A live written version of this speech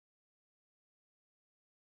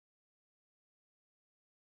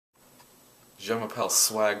Je m'appelle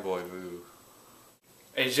Swagbois, vous.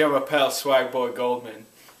 Et je m'appelle Swagbois Goldman.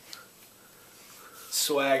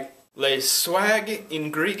 Swag. Les swag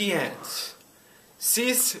ingredients.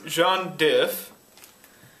 6 jaunes d'œufs,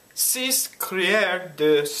 6 cuillères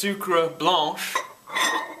de sucre blanche,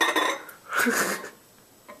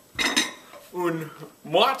 une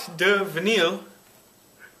moite de vanille,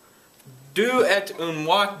 2 et une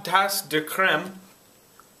moite tasse de crème,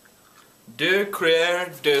 2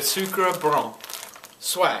 cuillères de sucre brun.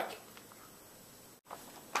 Swag.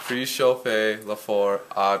 Préchauffer le four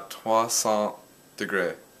à 300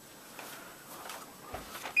 degrés.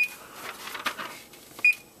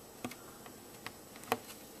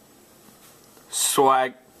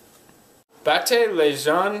 Swag. Battez les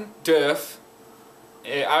jaunes d'œufs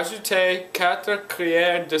et ajoutez 4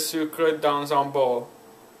 cuillères de sucre dans un bol.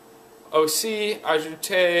 Aussi,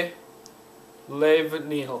 ajoutez les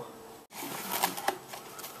vanilles.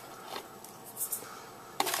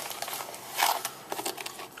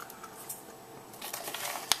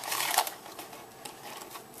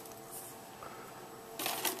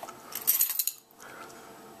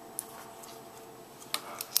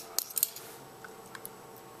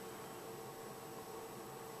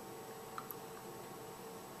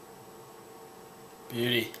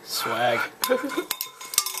 Beauty. Swag.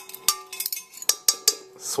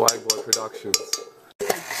 Swagbois Productions.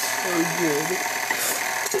 So good.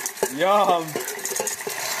 Yum.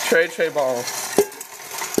 Très bon.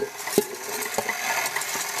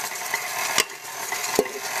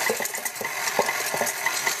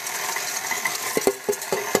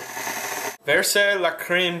 Versez la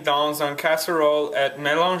crème dans une casserole et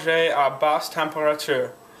mélangez à basse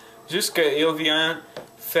température jusqu'à ce qu'il vienne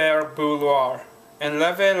faire bouillir.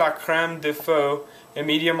 Enlevez la crème du feu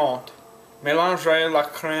immédiatement. Mélangez la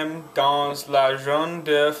crème dans la jaune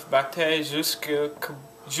d'œuf, battez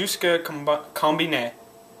jusqu'à combiner.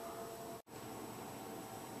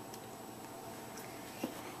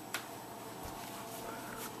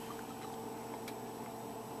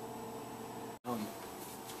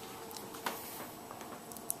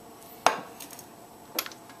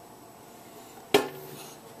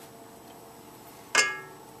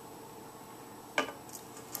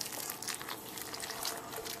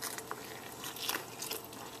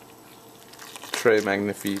 Très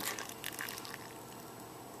magnifique.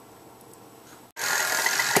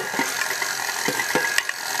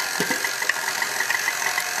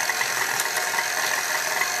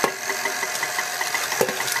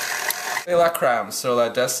 Et la crème sur la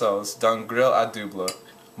dessous d'un grill à double.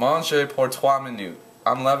 Mangez pour 3 minutes.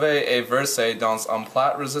 Enlevez et versez dans un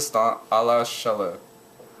plat résistant à la chaleur.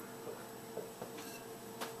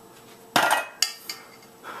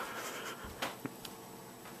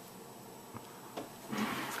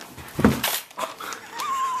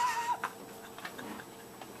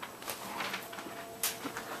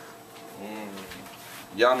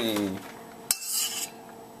 Yummy.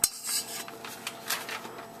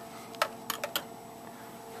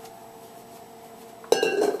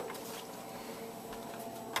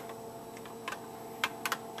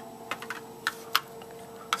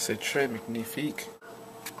 C'est très magnifique.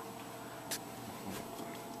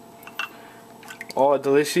 Oh,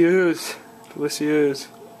 delicieuse. Delicieuse.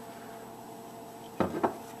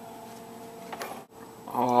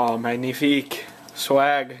 Oh, magnifique.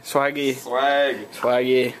 Swag. Swaggy. Swag.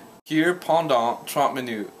 Swaggy. Cuire pendant 30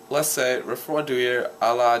 minutes. Laissez refroidir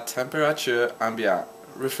à la température ambiante.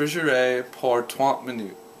 Réfrigérer pour 30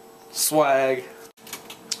 minutes. Swag.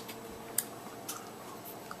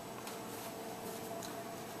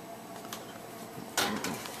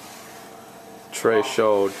 Très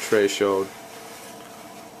chaud, très chaud.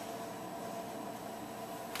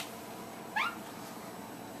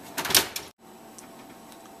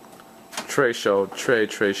 Très chaud,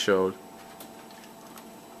 très chaud.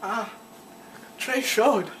 Ah, très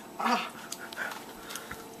chaud. Ah.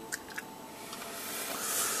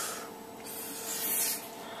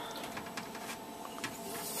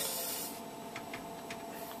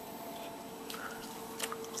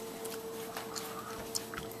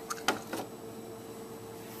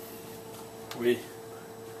 Oui.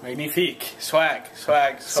 Magnifique. Swag,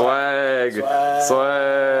 swag, swag. Swag.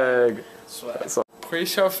 Swag. Swag.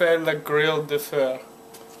 Préchauffer le grill de feu.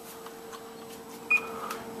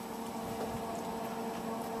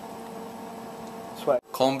 Swag.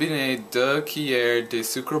 Combinez 2 cuillères de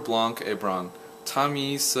sucre blanc et brun.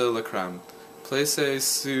 Tamis sur la crème. Placez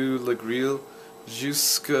sur le grill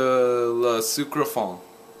jusqu'à le sucre fond.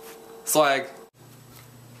 Swag.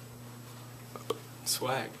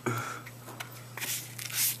 Swag.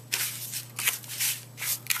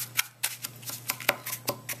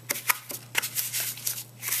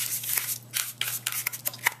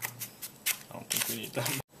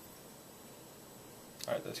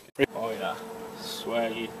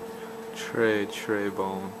 Très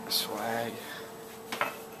bon. Swag.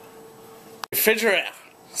 Refrigerator.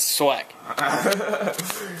 Swag.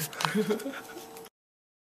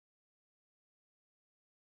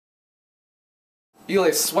 Il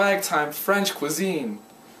est swag time French cuisine.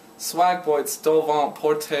 Swagbois devant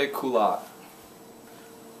porter culotte.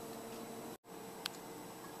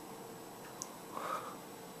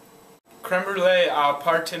 Crème brûlée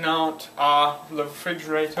appartenant à le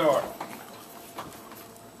réfrigérateur.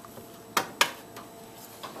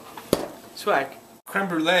 Swag. Crème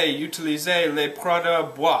brûlée, utilisez les produits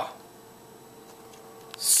bois.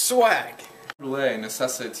 Swag. Brûlée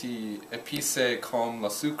nécessite épicé comme le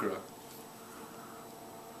sucre.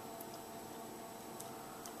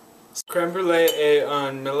 Crème brûlée est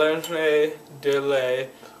un mélange de lait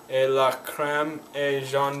et la crème et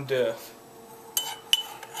jaune d'œuf.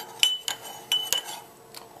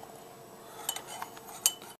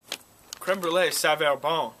 Crème brûlée saveur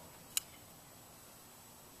bon.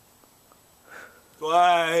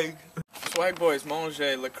 Swag. Swagbois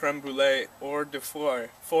mangez la crème brûlée hors de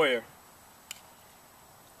foyer.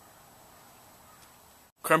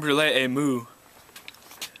 Crème brûlée est mou.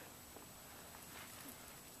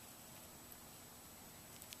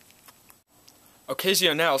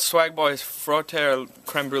 Occasionnel, Swagbois frotter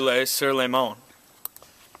crème brûlée sur les mains.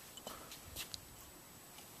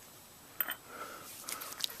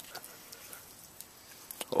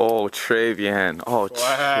 Oh, très bien. Oh,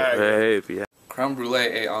 Swag. très bien. Crème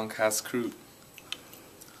brûlée et en casse-croûte.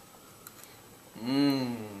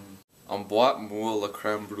 En boîte moule la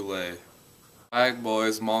crème brûlée.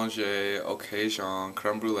 Swagbois manger occasion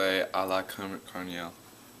crème brûlée à la cornière.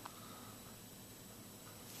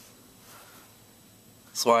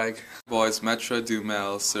 Swagbois mettre du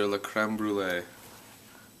miel sur la crème brûlée.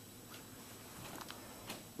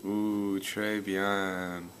 Ouh, très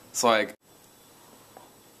bien. Swag.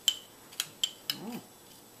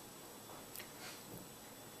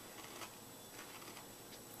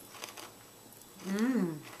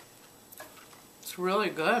 It's really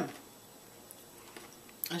good.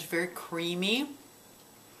 It's very creamy,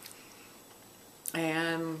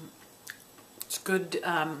 and it's good,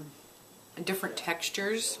 different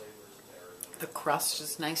textures. The crust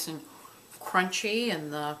is nice and crunchy,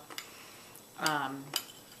 and the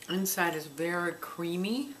inside is very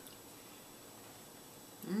creamy.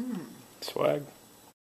 Swag.